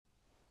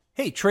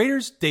Hey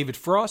traders, David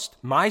Frost,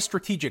 my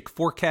strategic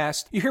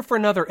forecast. You're here for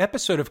another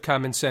episode of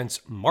Common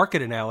Sense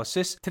Market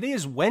Analysis. Today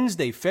is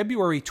Wednesday,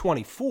 February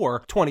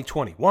 24,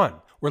 2021.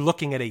 We're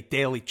looking at a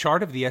daily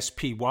chart of the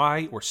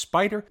SPY or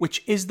Spider,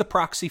 which is the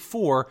proxy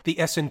for the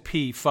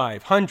S&P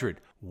 500.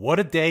 What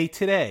a day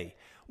today.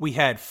 We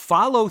had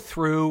follow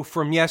through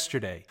from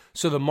yesterday.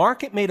 So the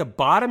market made a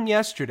bottom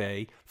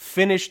yesterday,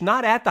 finished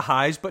not at the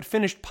highs, but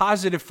finished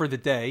positive for the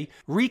day,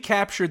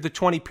 recaptured the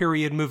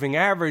 20-period moving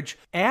average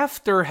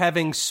after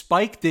having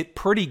spiked it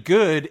pretty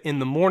good in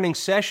the morning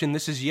session.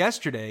 This is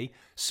yesterday.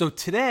 So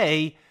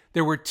today,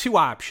 there were two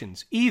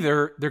options.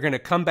 Either they're going to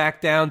come back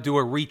down, do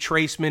a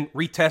retracement,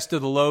 retest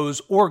of the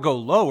lows, or go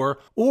lower,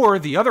 or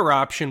the other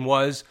option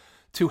was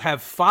to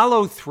have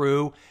follow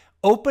through.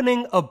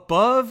 Opening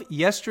above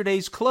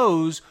yesterday's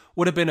close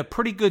would have been a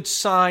pretty good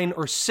sign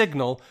or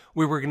signal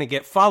we were going to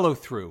get follow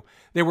through.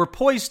 They were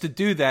poised to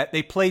do that.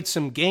 They played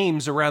some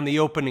games around the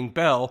opening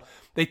bell.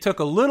 They took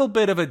a little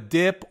bit of a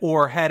dip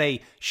or had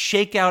a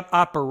shakeout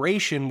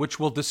operation,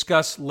 which we'll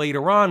discuss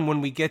later on when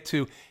we get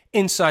to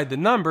inside the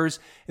numbers.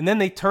 And then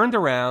they turned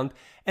around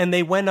and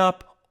they went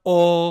up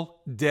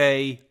all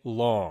day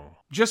long.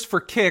 Just for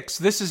kicks,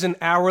 this is an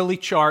hourly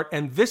chart,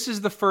 and this is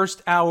the first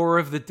hour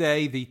of the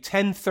day, the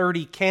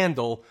 10:30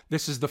 candle.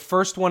 This is the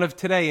first one of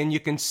today, and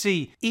you can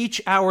see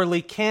each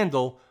hourly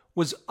candle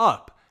was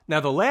up. Now,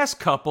 the last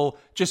couple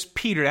just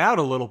petered out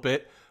a little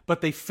bit,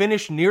 but they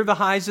finished near the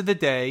highs of the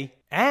day,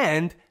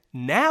 and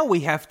now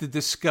we have to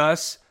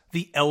discuss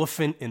the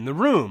elephant in the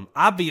room.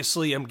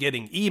 Obviously, I'm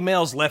getting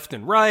emails left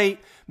and right.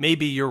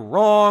 Maybe you're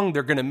wrong.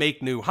 They're going to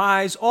make new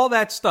highs. All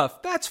that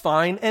stuff. That's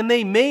fine, and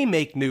they may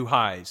make new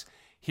highs.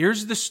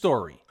 Here's the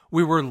story.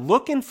 We were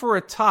looking for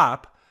a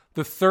top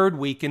the third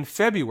week in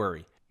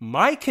February.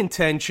 My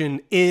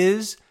contention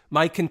was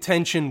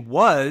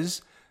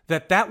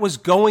that was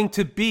going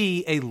to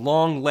be a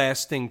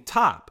long-lasting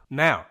top.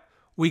 Now,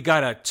 we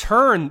got a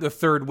turn the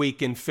third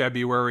week in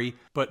February,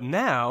 but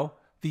now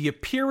the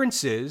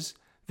appearance is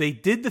they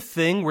did the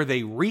thing where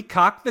they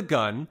recocked the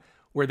gun,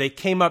 where they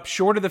came up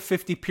short of the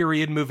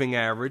 50-period moving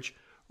average,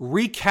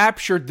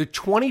 recaptured the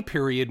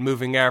 20-period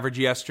moving average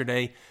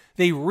yesterday.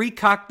 They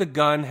recocked the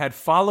gun, had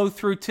follow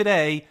through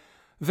today.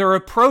 They're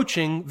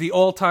approaching the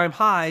all-time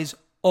highs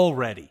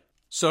already.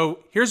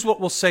 So here's what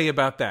we'll say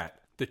about that.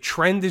 The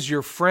trend is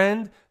your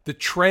friend. The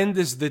trend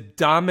is the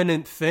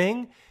dominant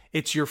thing.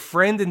 It's your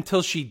friend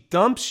until she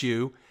dumps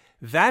you.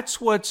 That's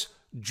what's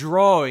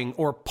drawing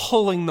or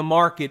pulling the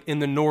market in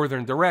the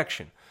northern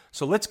direction.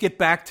 So let's get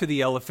back to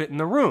the elephant in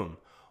the room.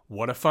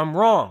 What if I'm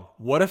wrong?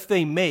 What if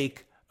they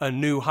make a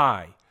new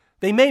high?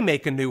 They may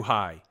make a new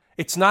high.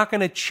 It's not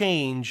going to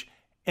change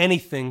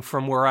anything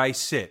from where I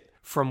sit.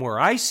 From where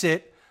I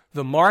sit,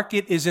 the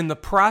market is in the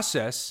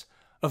process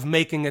of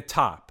making a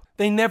top.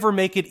 They never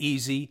make it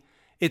easy.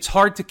 It's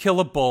hard to kill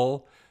a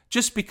bull.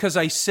 Just because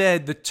I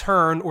said the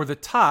turn or the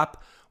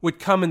top would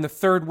come in the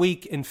third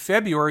week in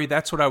February,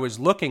 that's what I was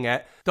looking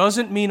at,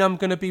 doesn't mean I'm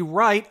going to be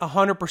right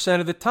 100%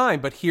 of the time.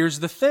 But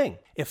here's the thing.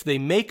 If they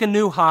make a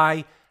new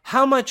high,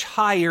 how much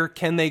higher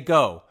can they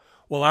go?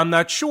 Well, I'm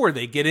not sure.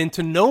 They get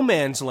into no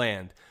man's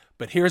land.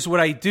 But here's what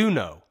I do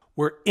know.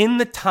 We're in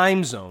the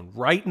time zone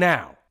right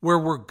now where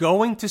we're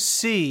going to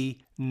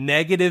see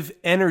negative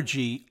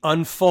energy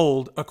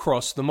unfold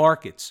across the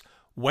markets.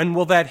 When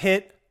will that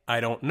hit? I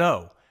don't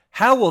know.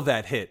 How will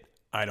that hit?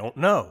 I don't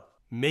know.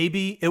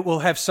 Maybe it will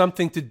have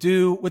something to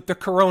do with the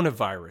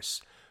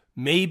coronavirus.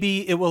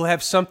 Maybe it will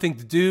have something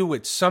to do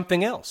with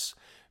something else.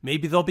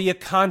 Maybe there'll be a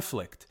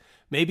conflict.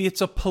 Maybe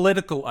it's a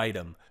political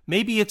item.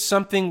 Maybe it's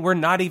something we're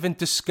not even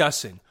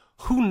discussing.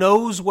 Who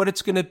knows what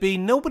it's going to be?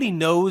 Nobody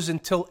knows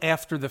until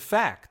after the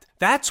fact.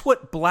 That's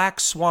what black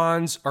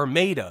swans are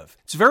made of.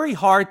 It's very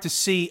hard to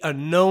see a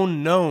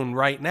known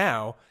right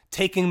now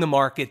taking the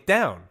market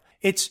down.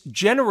 It's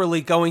generally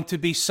going to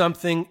be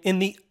something in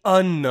the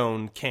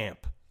unknown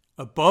camp.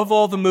 Above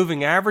all the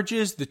moving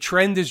averages, the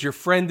trend is your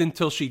friend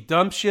until she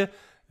dumps you.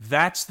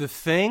 That's the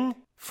thing.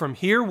 From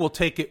here, we'll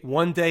take it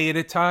one day at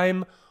a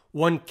time,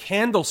 one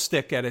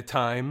candlestick at a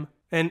time.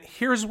 And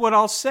here's what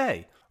I'll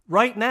say.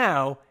 Right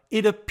now,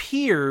 it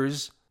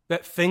appears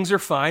that things are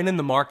fine and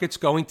the market's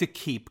going to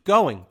keep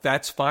going.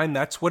 That's fine.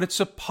 That's what it's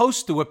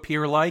supposed to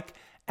appear like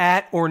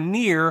at or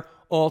near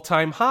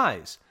all-time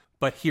highs.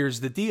 But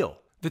here's the deal.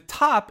 The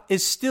top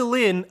is still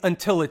in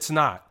until it's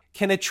not.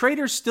 Can a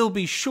trader still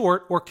be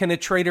short, or can a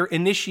trader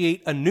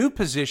initiate a new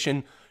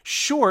position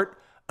short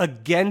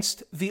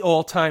against the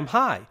all-time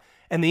high?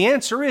 And the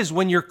answer is,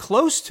 when you're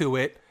close to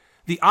it,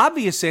 the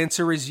obvious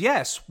answer is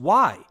yes.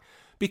 Why?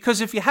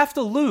 Because if you have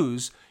to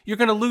lose, you're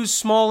going to lose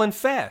small and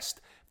fast.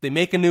 They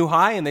make a new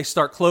high and they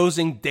start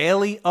closing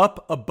daily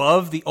up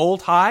above the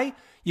old high,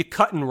 you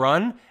cut and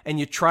run, and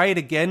you try it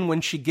again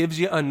when she gives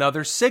you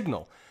another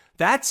signal.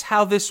 That's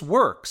how this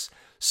works.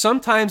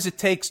 Sometimes it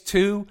takes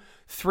 2,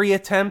 3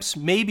 attempts,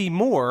 maybe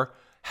more.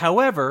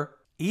 However,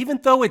 even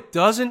though it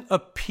doesn't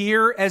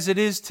appear as it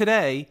is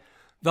today,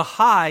 the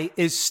high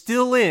is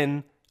still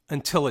in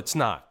until it's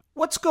not.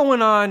 What's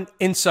going on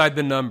inside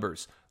the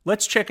numbers?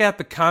 Let's check out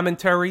the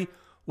commentary.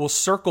 We'll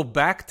circle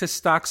back to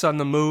stocks on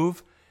the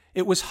move.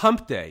 It was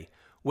hump day.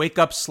 Wake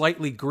up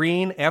slightly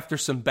green after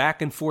some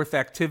back and forth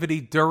activity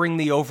during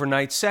the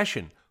overnight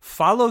session.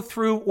 Follow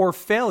through or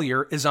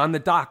failure is on the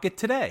docket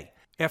today.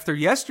 After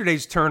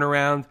yesterday's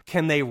turnaround,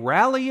 can they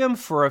rally them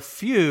for a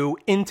few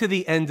into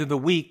the end of the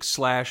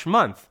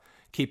week/month?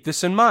 Keep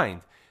this in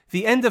mind.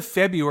 The end of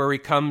February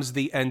comes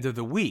the end of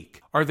the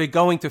week. Are they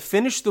going to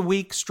finish the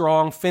week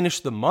strong, finish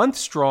the month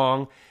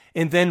strong,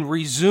 and then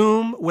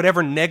resume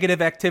whatever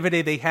negative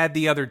activity they had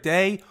the other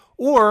day?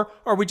 Or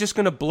are we just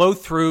going to blow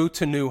through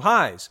to new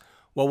highs?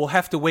 Well, we'll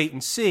have to wait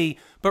and see.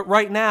 But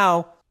right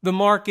now, the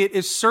market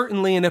is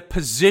certainly in a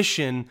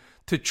position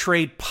to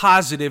trade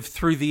positive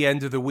through the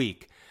end of the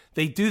week.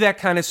 They do that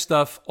kind of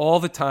stuff all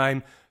the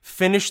time.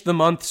 Finish the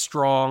month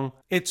strong.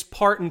 It's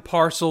part and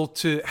parcel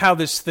to how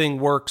this thing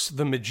works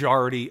the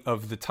majority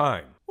of the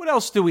time. What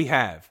else do we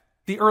have?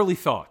 The early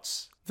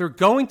thoughts. They're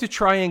going to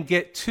try and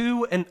get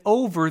to and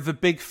over the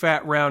big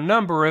fat round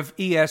number of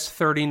ES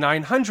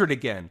 3900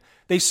 again.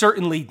 They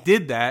certainly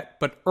did that,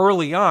 but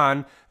early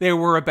on, they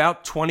were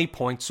about 20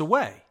 points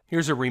away.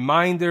 Here's a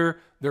reminder,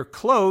 they're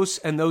close,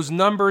 and those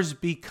numbers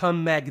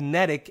become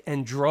magnetic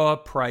and draw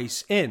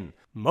price in.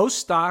 Most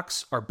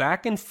stocks are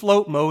back in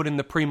float mode in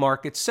the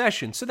pre-market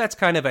session, so that's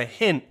kind of a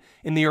hint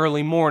in the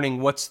early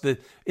morning what's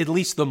at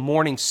least the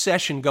morning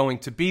session going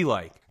to be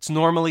like. It's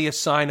normally a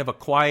sign of a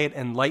quiet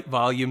and light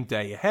volume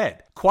day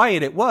ahead.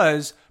 Quiet it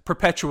was,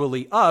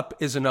 perpetually up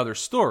is another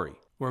story.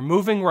 We're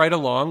moving right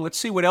along. Let's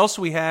see what else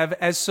we have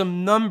as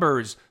some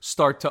numbers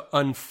start to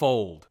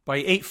unfold.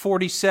 By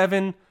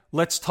 8:47,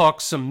 let's talk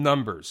some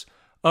numbers.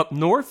 Up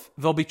north,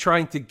 they'll be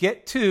trying to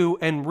get to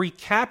and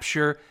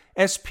recapture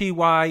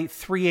SPY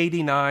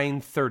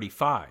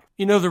 389.35.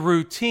 You know the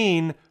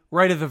routine,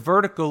 right of the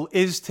vertical,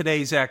 is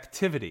today's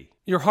activity.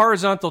 Your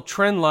horizontal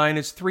trend line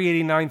is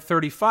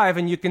 389.35,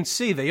 and you can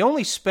see they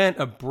only spent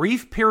a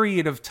brief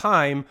period of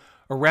time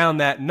around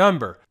that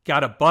number.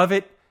 Got above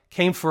it,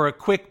 came for a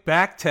quick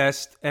back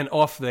test, and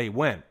off they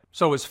went.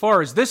 So as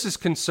far as this is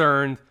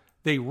concerned,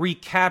 they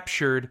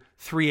recaptured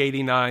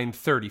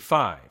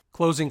 389.35.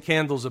 Closing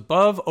candles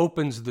above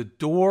opens the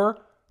door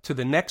to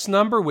the next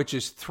number, which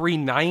is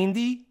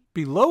 390.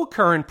 Below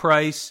current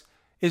price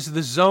is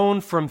the zone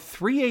from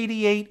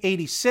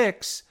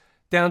 388.86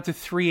 down to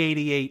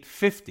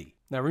 388.50.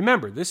 Now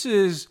remember, this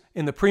is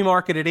in the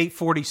pre-market at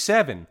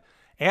 8:47.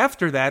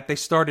 After that, they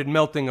started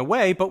melting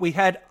away, but we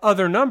had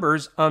other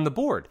numbers on the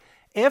board.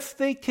 If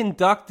they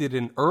conducted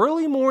an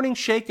early morning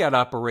shakeout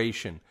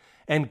operation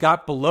and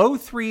got below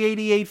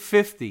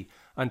 388.50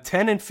 on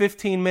 10 and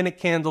 15-minute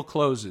candle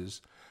closes,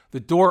 the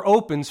door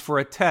opens for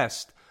a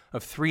test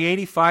of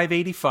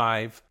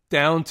 385.85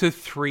 down to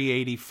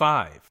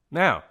 385.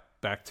 Now,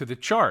 back to the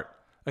chart.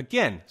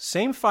 Again,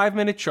 same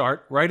 5-minute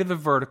chart, right of the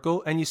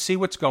vertical, and you see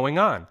what's going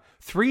on.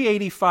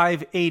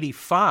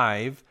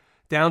 385.85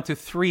 down to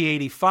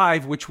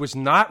 385, which was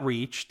not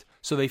reached,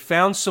 so they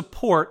found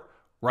support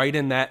right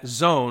in that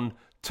zone,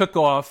 took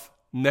off,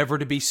 never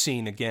to be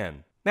seen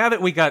again. Now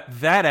that we got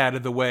that out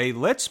of the way,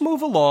 let's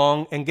move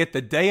along and get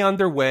the day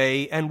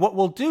underway, and what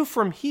we'll do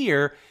from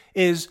here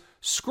is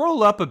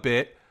scroll up a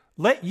bit,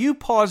 let you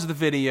pause the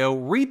video,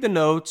 read the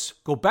notes,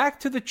 go back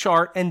to the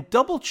chart, and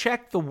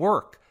double-check the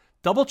work.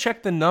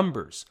 Double-check the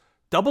numbers.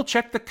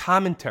 Double-check the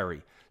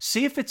commentary.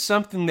 See if it's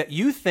something that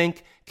you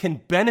think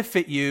can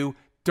benefit you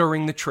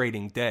during the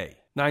trading day.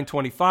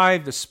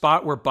 925, the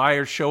spot where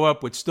buyers show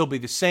up would still be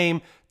the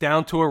same,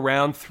 down to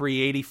around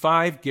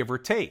 385, give or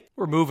take.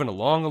 We're moving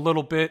along a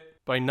little bit.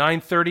 By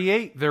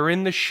 9:38, they're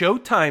in the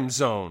showtime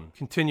zone.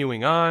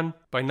 Continuing on,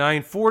 by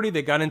 9:40,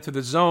 they got into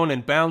the zone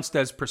and bounced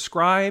as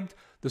prescribed.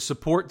 The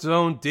support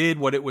zone did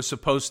what it was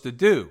supposed to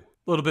do.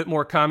 A little bit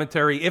more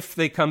commentary if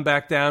they come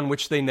back down,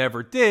 which they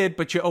never did,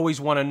 but you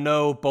always want to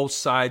know both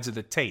sides of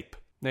the tape.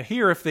 Now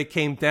here, if they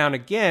came down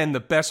again, the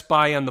best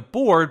buy on the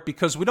board,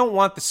 because we don't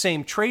want the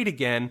same trade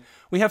again,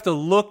 we have to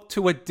look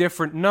to a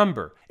different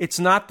number. It's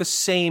not the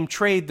same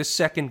trade the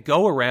second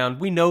go-around.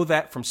 We know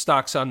that from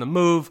Stocks on the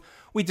Move.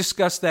 We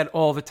discuss that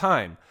all the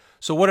time.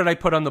 So what did I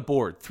put on the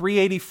board?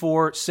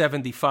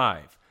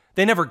 384.75.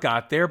 They never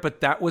got there,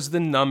 but that was the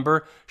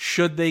number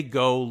should they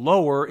go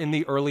lower in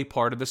the early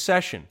part of the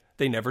session.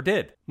 They never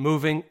did.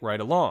 Moving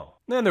right along.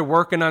 Then they're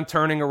working on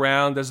turning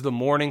around as the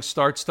morning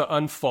starts to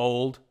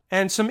unfold.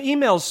 And some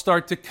emails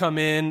start to come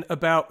in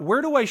about,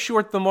 where do I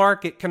short the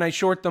market? Can I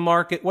short the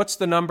market? What's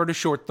the number to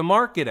short the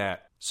market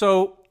at?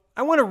 So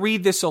I want to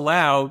read this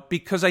aloud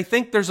because I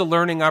think there's a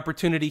learning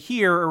opportunity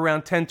here around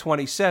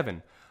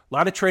 1027. A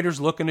lot of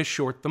traders looking to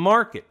short the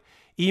market,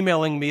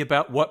 emailing me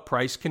about what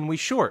price can we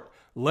short.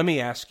 Let me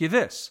ask you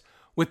this.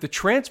 With the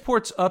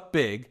transports up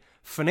big,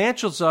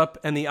 financials up,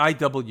 and the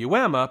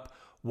IWM up,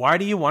 why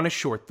do you want to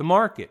short the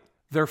market?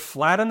 They're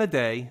flat on the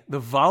day. The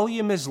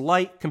volume is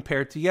light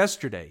compared to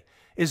yesterday.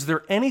 Is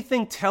there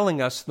anything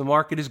telling us the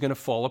market is going to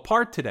fall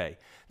apart today?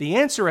 The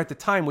answer at the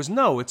time was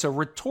no. It's a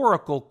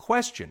rhetorical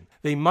question.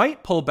 They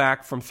might pull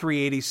back from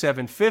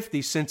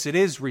 387.50 since it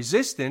is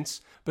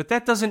resistance, but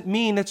that doesn't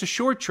mean it's a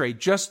short trade,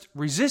 just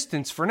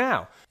resistance for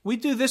now. We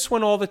do this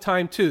one all the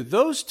time too.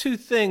 Those two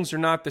things are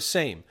not the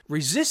same.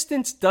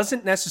 Resistance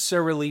doesn't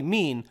necessarily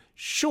mean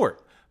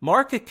short.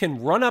 Market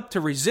can run up to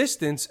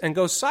resistance and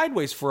go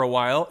sideways for a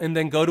while and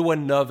then go to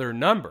another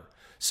number.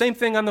 Same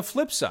thing on the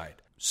flip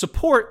side.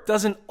 Support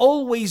doesn't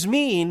always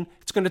mean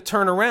it's going to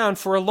turn around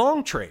for a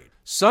long trade.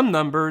 Some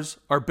numbers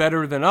are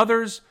better than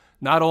others.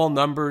 Not all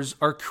numbers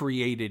are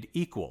created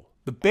equal.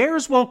 The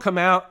bears won't come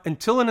out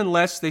until and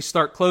unless they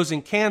start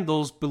closing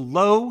candles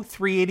below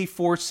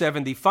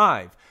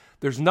 384.75.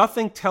 There's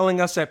nothing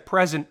telling us at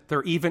present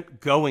they're even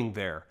going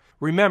there.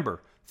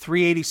 Remember,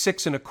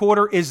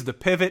 386.25 is the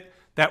pivot.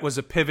 That was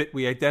a pivot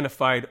we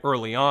identified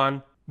early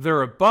on.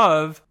 They're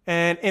above,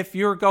 and if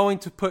you're going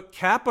to put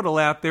capital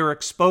out there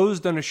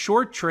exposed on a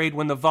short trade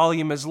when the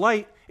volume is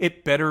light,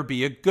 it better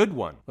be a good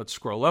one. Let's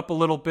scroll up a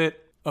little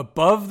bit.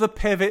 Above the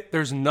pivot,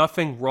 there's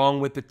nothing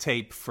wrong with the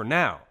tape for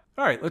now.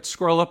 All right, let's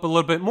scroll up a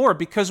little bit more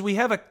because we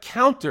have a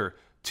counter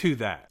to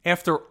that.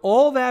 After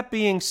all that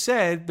being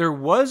said, there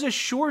was a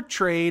short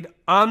trade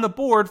on the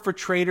board for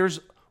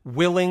traders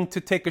willing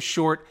to take a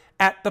short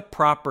at the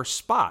proper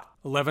spot.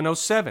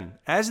 1107.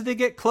 As they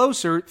get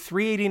closer,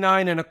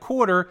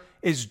 389.25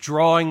 is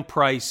drawing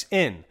price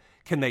in.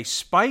 Can they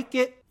spike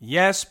it?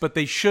 Yes, but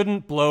they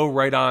shouldn't blow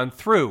right on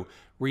through.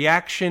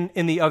 Reaction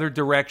in the other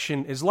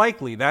direction is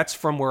likely. That's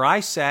from where I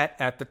sat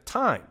at the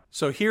time.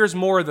 So here's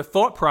more of the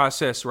thought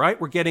process, right?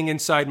 We're getting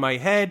inside my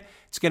head.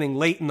 It's getting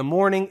late in the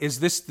morning. Is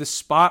this the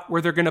spot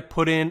where they're going to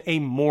put in a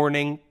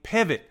morning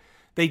pivot?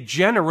 They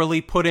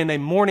generally put in a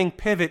morning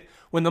pivot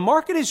when the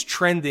market is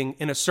trending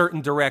in a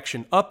certain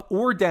direction, up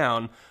or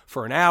down,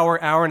 for an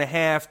hour, hour and a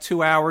half,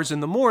 2 hours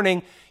in the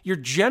morning. You're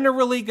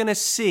generally going to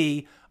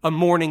see a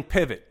morning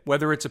pivot.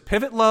 Whether it's a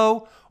pivot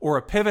low or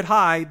a pivot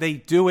high, they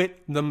do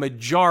it the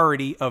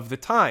majority of the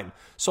time.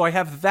 So I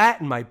have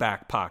that in my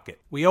back pocket.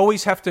 We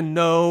always have to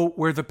know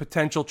where the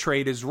potential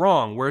trade is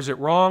wrong. Where is it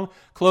wrong?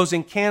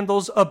 Closing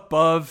candles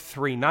above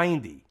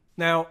 390.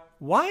 Now,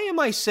 why am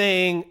I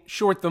saying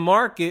short the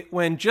market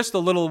when just a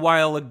little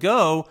while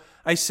ago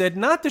I said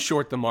not to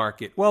short the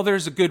market? Well,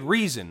 there's a good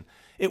reason.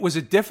 It was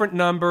a different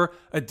number,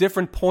 a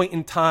different point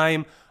in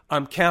time.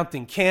 I'm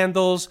counting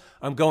candles.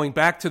 I'm going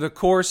back to the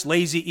course,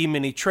 lazy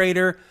E-mini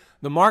trader.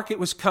 The market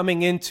was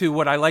coming into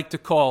what I like to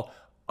call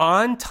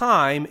on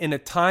time in a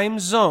time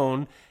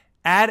zone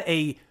at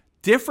a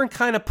different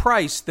kind of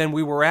price than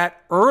we were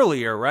at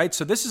earlier, right?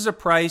 So this is a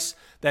price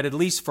that, at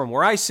least from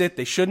where I sit,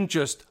 they shouldn't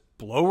just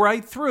blow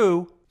right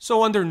through.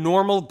 So under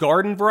normal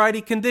garden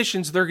variety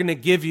conditions, they're going to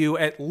give you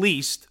at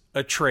least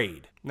a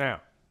trade.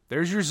 Now,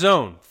 there's your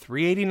zone,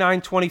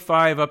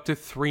 389.25 up to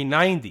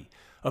 390.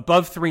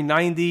 Above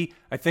 390,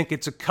 I think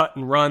it's a cut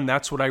and run.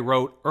 That's what I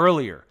wrote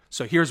earlier.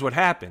 So here's what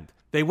happened.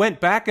 They went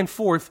back and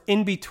forth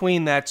in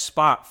between that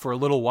spot for a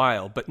little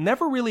while, but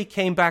never really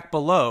came back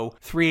below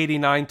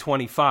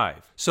 389.25.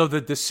 So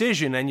the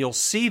decision, and you'll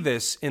see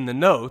this in the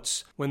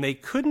notes, when they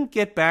couldn't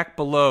get back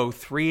below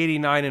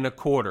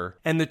 389.25,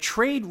 and the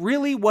trade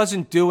really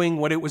wasn't doing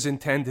what it was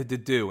intended to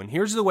do. And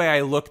here's the way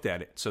I looked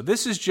at it. So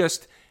this is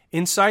just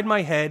inside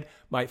my head,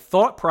 my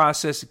thought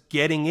process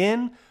getting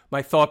in,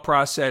 my thought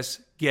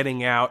process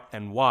getting out,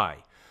 and why.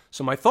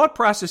 So my thought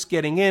process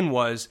getting in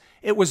was,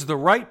 it was the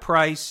right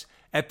price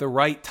at the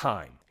right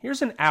time.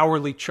 Here's an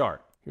hourly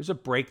chart. Here's a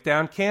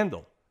breakdown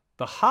candle.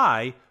 The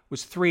high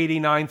was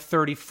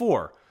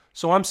 389.34.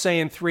 So I'm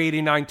saying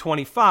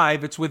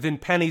 389.25. It's within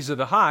pennies of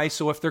the high.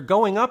 So if they're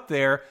going up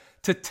there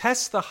to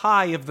test the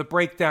high of the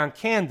breakdown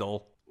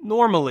candle,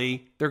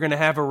 normally they're going to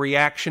have a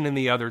reaction in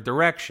the other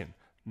direction.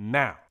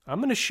 Now, I'm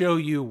going to show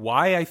you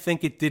why I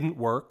think it didn't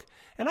work.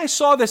 And I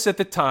saw this at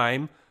the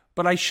time,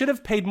 but I should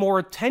have paid more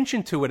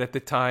attention to it at the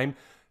time.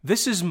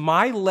 This is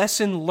my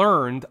lesson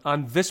learned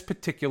on this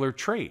particular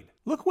trade.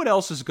 Look what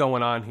else is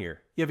going on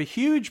here. You have a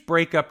huge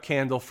breakup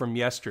candle from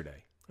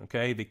yesterday.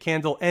 Okay, the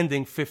candle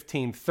ending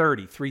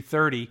 15:30,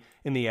 3:30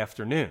 in the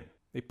afternoon.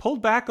 They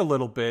pulled back a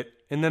little bit,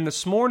 and then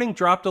this morning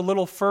dropped a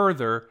little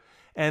further,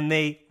 and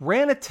they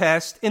ran a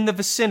test in the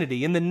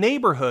vicinity, in the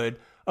neighborhood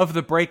of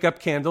the breakup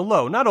candle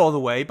low. Not all the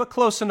way, but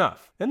close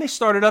enough. Then they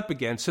started up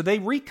again. So they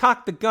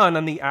recocked the gun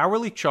on the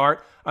hourly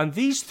chart on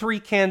these three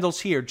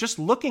candles here. Just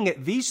looking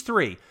at these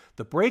three,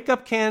 the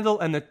breakup candle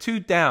and the two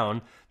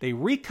down, they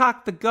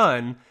recocked the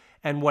gun,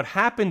 and what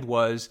happened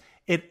was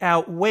it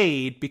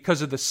outweighed,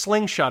 because of the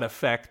slingshot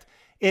effect,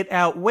 it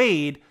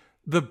outweighed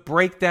the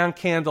breakdown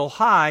candle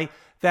high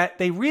that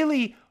they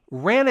really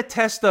ran a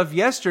test of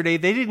yesterday.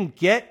 They didn't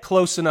get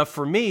close enough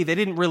for me. They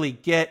didn't really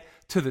get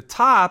to the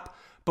top,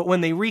 but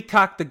when they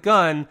recocked the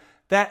gun,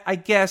 that, I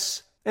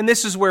guess, and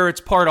this is where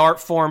it's part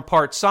art form,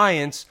 part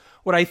science,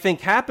 what I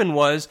think happened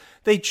was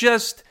they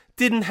just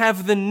didn't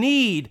have the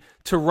need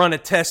to run a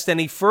test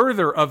any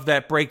further of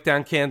that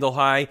breakdown candle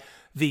high.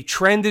 The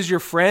trend is your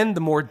friend,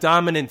 the more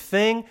dominant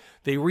thing.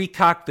 They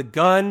recocked the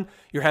gun.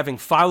 You're having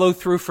follow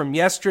through from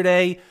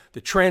yesterday. The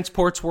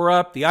transports were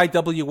up. The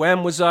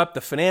IWM was up. The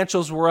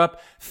financials were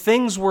up.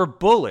 Things were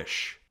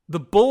bullish. The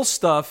bull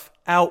stuff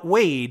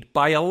outweighed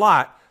by a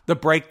lot the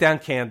breakdown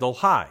candle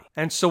high.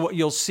 And so what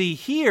you'll see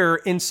here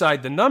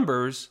inside the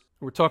numbers,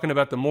 we're talking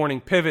about the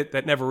morning pivot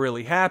that never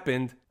really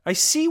happened. I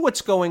see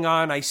what's going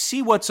on. I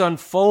see what's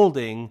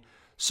unfolding.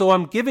 So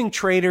I'm giving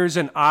traders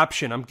an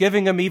option. I'm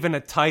giving them even a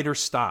tighter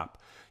stop.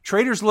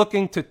 Traders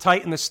looking to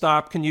tighten the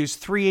stop can use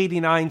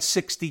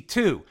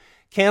 389.62.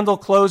 Candle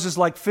closes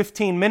like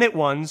 15-minute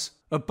ones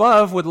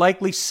above would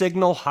likely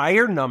signal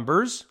higher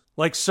numbers,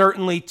 like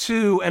certainly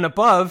 2 and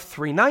above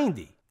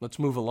 390. Let's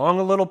move along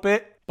a little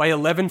bit. By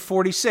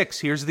 11:46,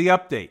 here's the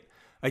update.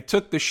 I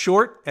took the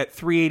short at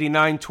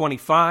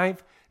 389.25.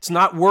 It's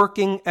not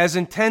working as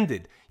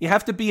intended. You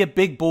have to be a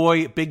big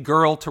boy, a big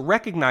girl to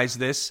recognize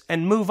this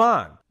and move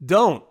on.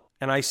 Don't,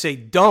 and I say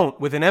don't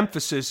with an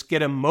emphasis,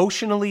 get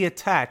emotionally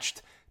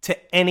attached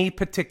to any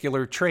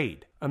particular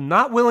trade. I'm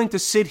not willing to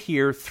sit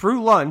here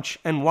through lunch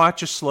and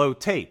watch a slow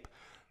tape.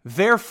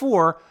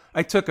 Therefore,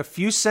 I took a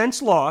few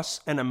cents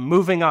loss and I'm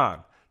moving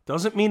on.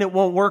 Doesn't mean it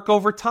won't work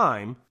over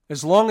time.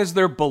 As long as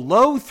they're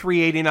below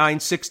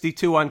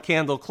 389.62 on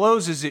candle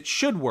closes, it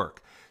should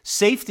work.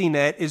 Safety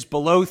net is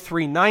below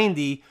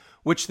 390,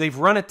 which they've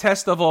run a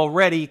test of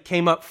already,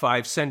 came up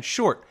 5 cents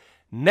short.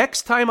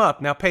 Next time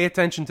up, now pay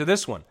attention to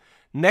this one.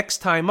 Next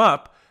time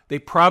up, they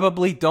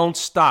probably don't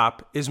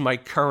stop is my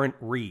current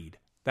read.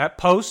 That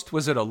post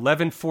was at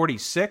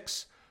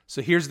 11:46.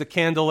 So here's the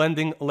candle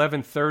ending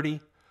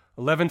 11:30,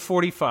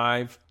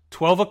 11:45,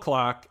 12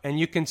 o'clock. And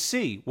you can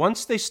see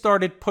once they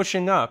started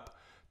pushing up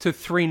to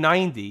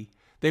 390,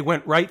 they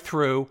went right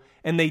through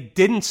and they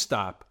didn't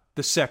stop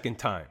the second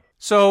time.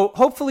 So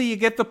hopefully you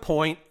get the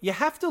point. You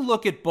have to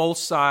look at both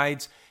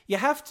sides. You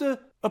have to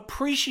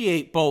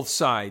appreciate both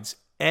sides.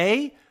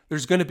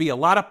 There's going to be a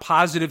lot of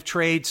positive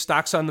trades,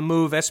 stocks on the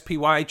move,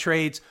 SPY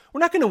trades. We're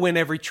not going to win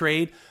every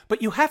trade,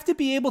 but you have to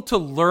be able to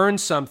learn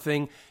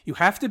something. You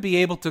have to be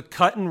able to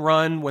cut and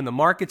run when the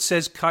market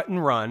says cut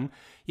and run.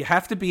 You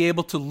have to be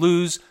able to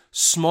lose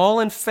small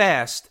and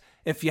fast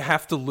if you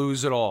have to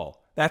lose it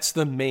all. That's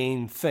the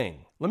main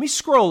thing. Let me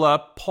scroll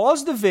up,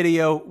 pause the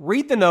video,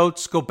 read the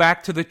notes, go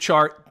back to the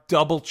chart,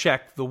 double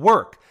check the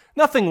work.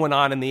 Nothing went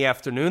on in the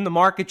afternoon. The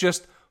market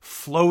just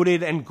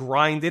floated and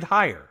grinded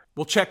higher.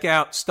 We'll check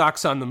out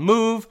stocks on the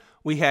move.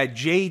 We had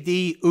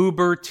JD,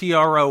 Uber,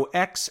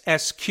 TROX,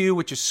 SQ,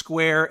 which is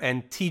Square,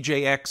 and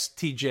TJX,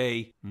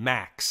 TJ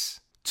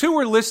Maxx. 2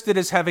 were listed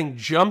as having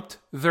jumped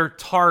their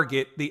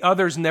target. The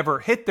others never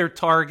hit their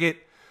target.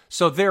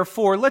 So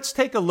therefore, let's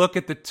take a look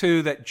at the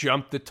 2 that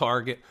jumped the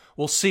target.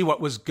 We'll see what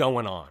was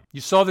going on.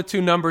 You saw the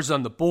 2 numbers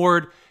on the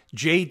board.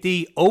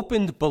 JD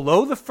opened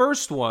below the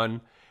first one,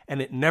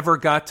 and it never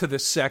got to the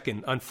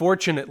second.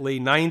 Unfortunately,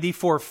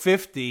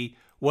 94.50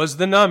 was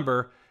the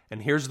number.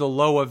 And here's the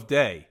low of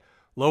day.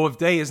 Low of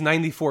day is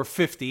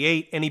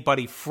 94.58.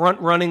 Anybody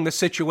front-running the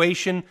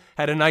situation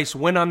had a nice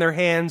win on their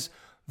hands.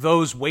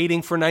 Those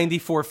waiting for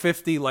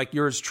 94.50, like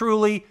yours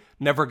truly,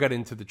 never got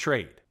into the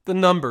trade. The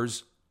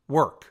numbers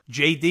work.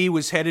 JD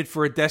was headed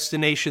for a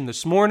destination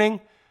this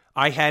morning.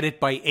 I had it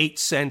by 8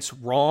 cents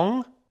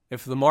wrong.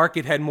 If the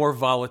market had more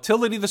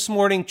volatility this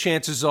morning,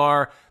 chances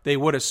are they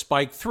would have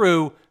spiked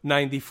through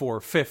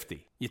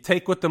 94.50. You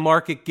take what the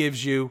market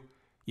gives you.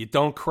 You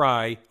don't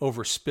cry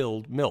over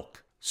spilled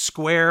milk.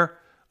 Square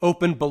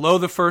opened below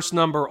the first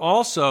number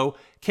also,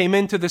 came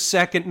into the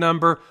second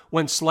number,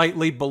 went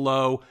slightly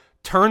below,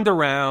 turned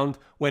around,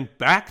 went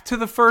back to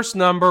the first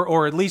number,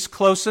 or at least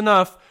close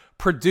enough,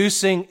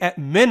 producing at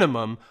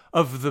minimum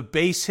of the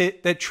base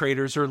hit that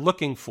traders are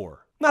looking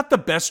for. Not the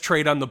best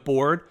trade on the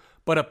board,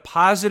 but a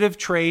positive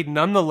trade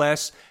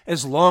nonetheless,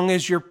 as long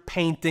as you're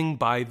painting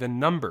by the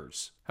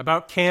numbers. How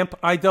about Camp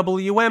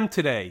IWM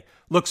today?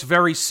 Looks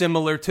very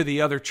similar to the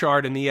other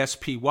chart in the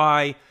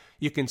SPY.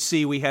 You can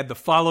see we had the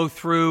follow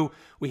through.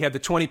 We had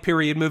the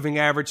 20-period moving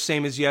average,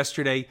 same as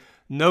yesterday.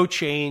 No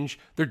change.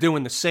 They're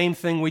doing the same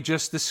thing we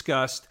just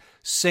discussed.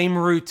 Same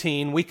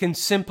routine. We can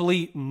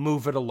simply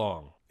move it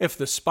along. If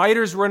the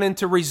spiders run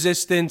into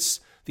resistance,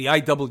 the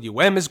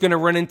IWM is going to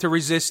run into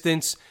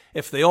resistance.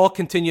 If they all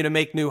continue to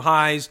make new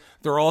highs,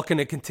 they're all going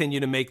to continue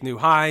to make new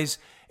highs.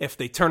 If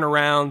they turn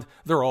around,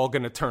 they're all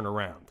going to turn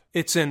around.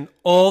 It's an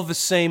all the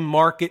same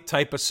market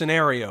type of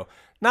scenario.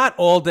 Not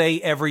all day,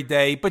 every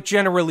day, but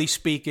generally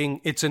speaking,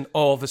 it's an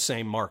all the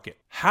same market.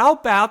 How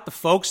about the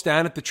folks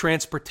down at the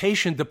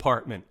transportation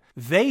department?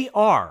 They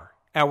are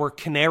our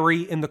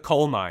canary in the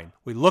coal mine.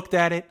 We looked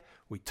at it.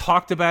 We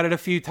talked about it a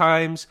few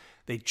times.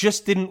 They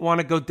just didn't want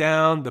to go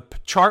down. The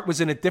chart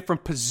was in a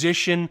different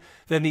position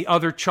than the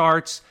other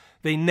charts.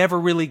 They never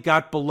really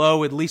got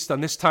below, at least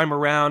on this time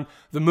around,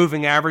 the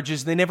moving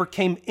averages. They never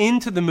came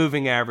into the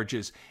moving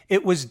averages.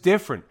 It was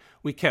different.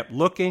 We kept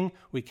looking.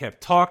 We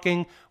kept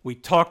talking. We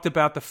talked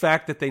about the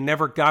fact that they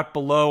never got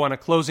below on a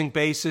closing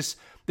basis.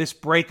 This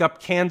breakup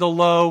candle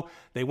low,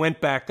 they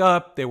went back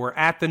up. They were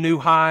at the new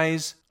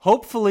highs.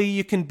 Hopefully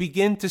you can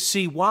begin to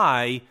see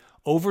why,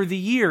 over the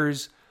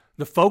years,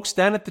 the folks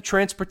down at the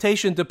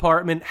transportation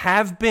department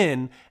have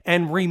been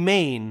and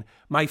remain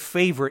my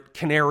favorite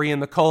canary in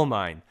the coal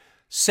mine.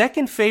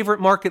 Second favorite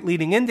market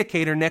leading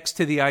indicator next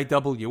to the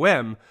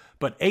IWM,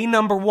 but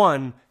number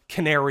 1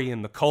 canary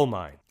in the coal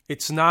mine.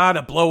 It's not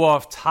a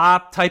blow-off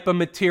top type of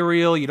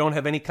material. You don't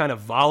have any kind of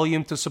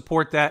volume to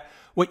support that.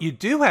 What you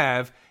do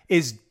have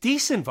is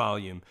decent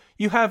volume.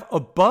 You have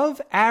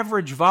above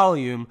average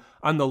volume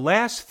on the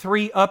last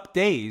 3 up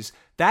days.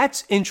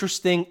 That's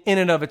interesting in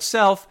and of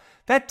itself.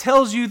 That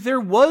tells you there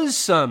was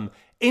some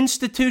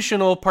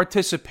institutional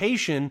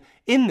participation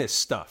in this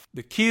stuff.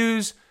 The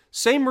Qs,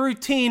 same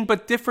routine,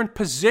 but different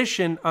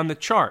position on the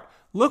chart.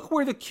 Look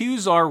where the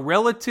Qs are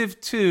relative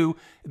to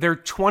their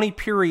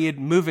 20-period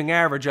moving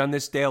average on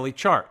this daily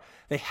chart.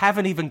 They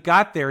haven't even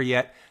got there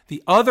yet.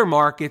 The other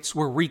markets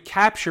were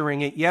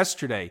recapturing it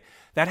yesterday.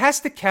 That has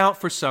to count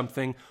for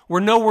something. We're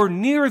nowhere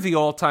near the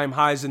all-time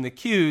highs in the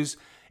Qs.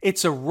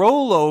 It's a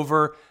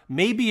rollover,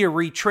 maybe a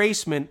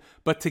retracement,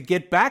 but to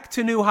get back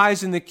to new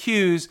highs in the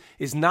Qs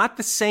is not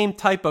the same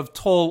type of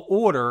tall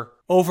order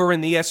over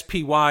in the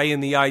SPY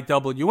and the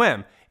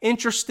IWM.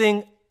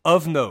 Interesting,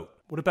 of note.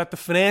 What about the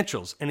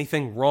financials?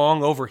 Anything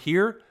wrong over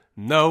here?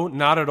 No,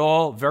 not at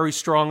all. Very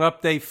strong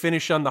update.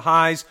 Finish on the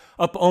highs,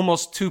 up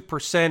almost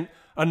 2%.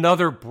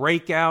 Another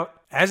breakout.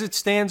 As it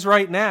stands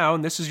right now,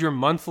 and this is your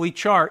monthly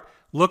chart,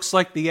 looks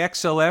like the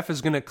XLF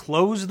is going to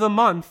close the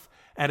month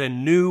at a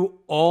new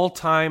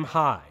all-time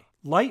high.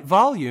 Light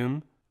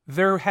volume,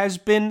 there has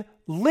been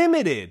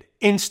limited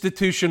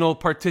institutional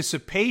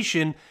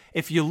participation.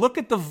 If you look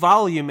at the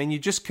volume and you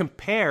just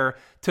compare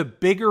to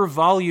bigger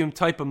volume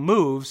type of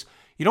moves,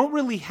 you don't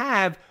really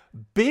have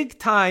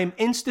big-time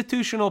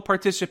institutional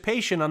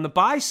participation on the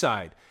buy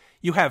side.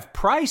 You have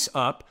price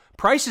up.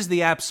 Price is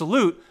the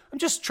absolute. I'm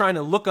just trying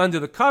to look under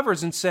the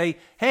covers and say,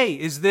 hey,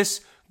 is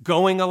this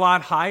going a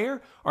lot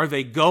higher? Are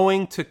they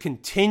going to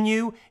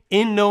continue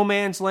in no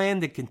man's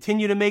land and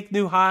continue to make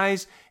new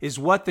highs? Is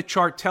what the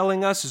chart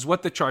telling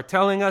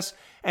us?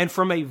 And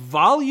from a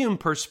volume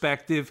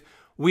perspective,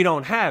 we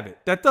don't have it.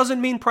 That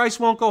doesn't mean price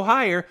won't go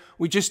higher.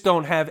 We just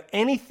don't have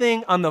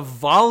anything on the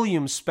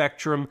volume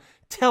spectrum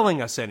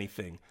telling us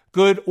anything,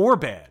 good or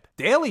bad.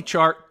 Daily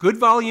chart, good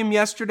volume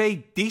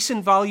yesterday,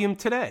 decent volume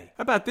today.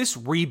 How about this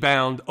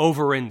rebound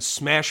over in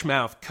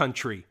Smashmouth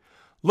country?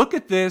 Look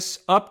at this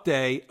up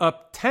day,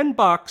 up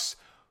 $10,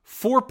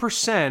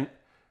 4%.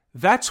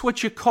 That's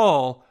what you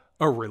call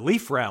a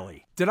relief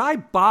rally. Did I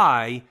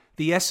buy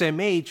the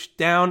SMH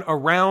down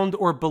around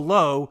or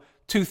below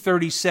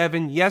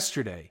 237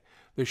 yesterday?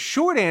 The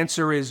short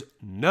answer is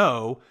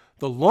no.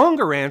 The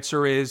longer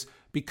answer is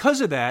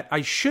because of that,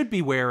 I should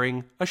be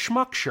wearing a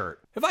schmuck shirt.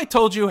 Have I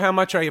told you how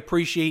much I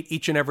appreciate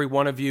each and every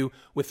one of you?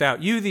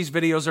 Without you, these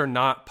videos are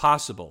not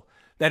possible.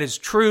 That is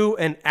true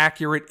and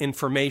accurate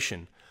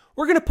information.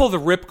 We're going to pull the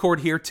ripcord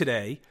here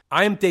today.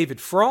 I am David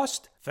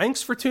Frost.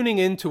 Thanks for tuning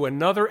in to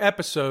another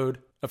episode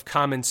of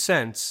Common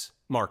Sense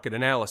Market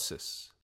Analysis.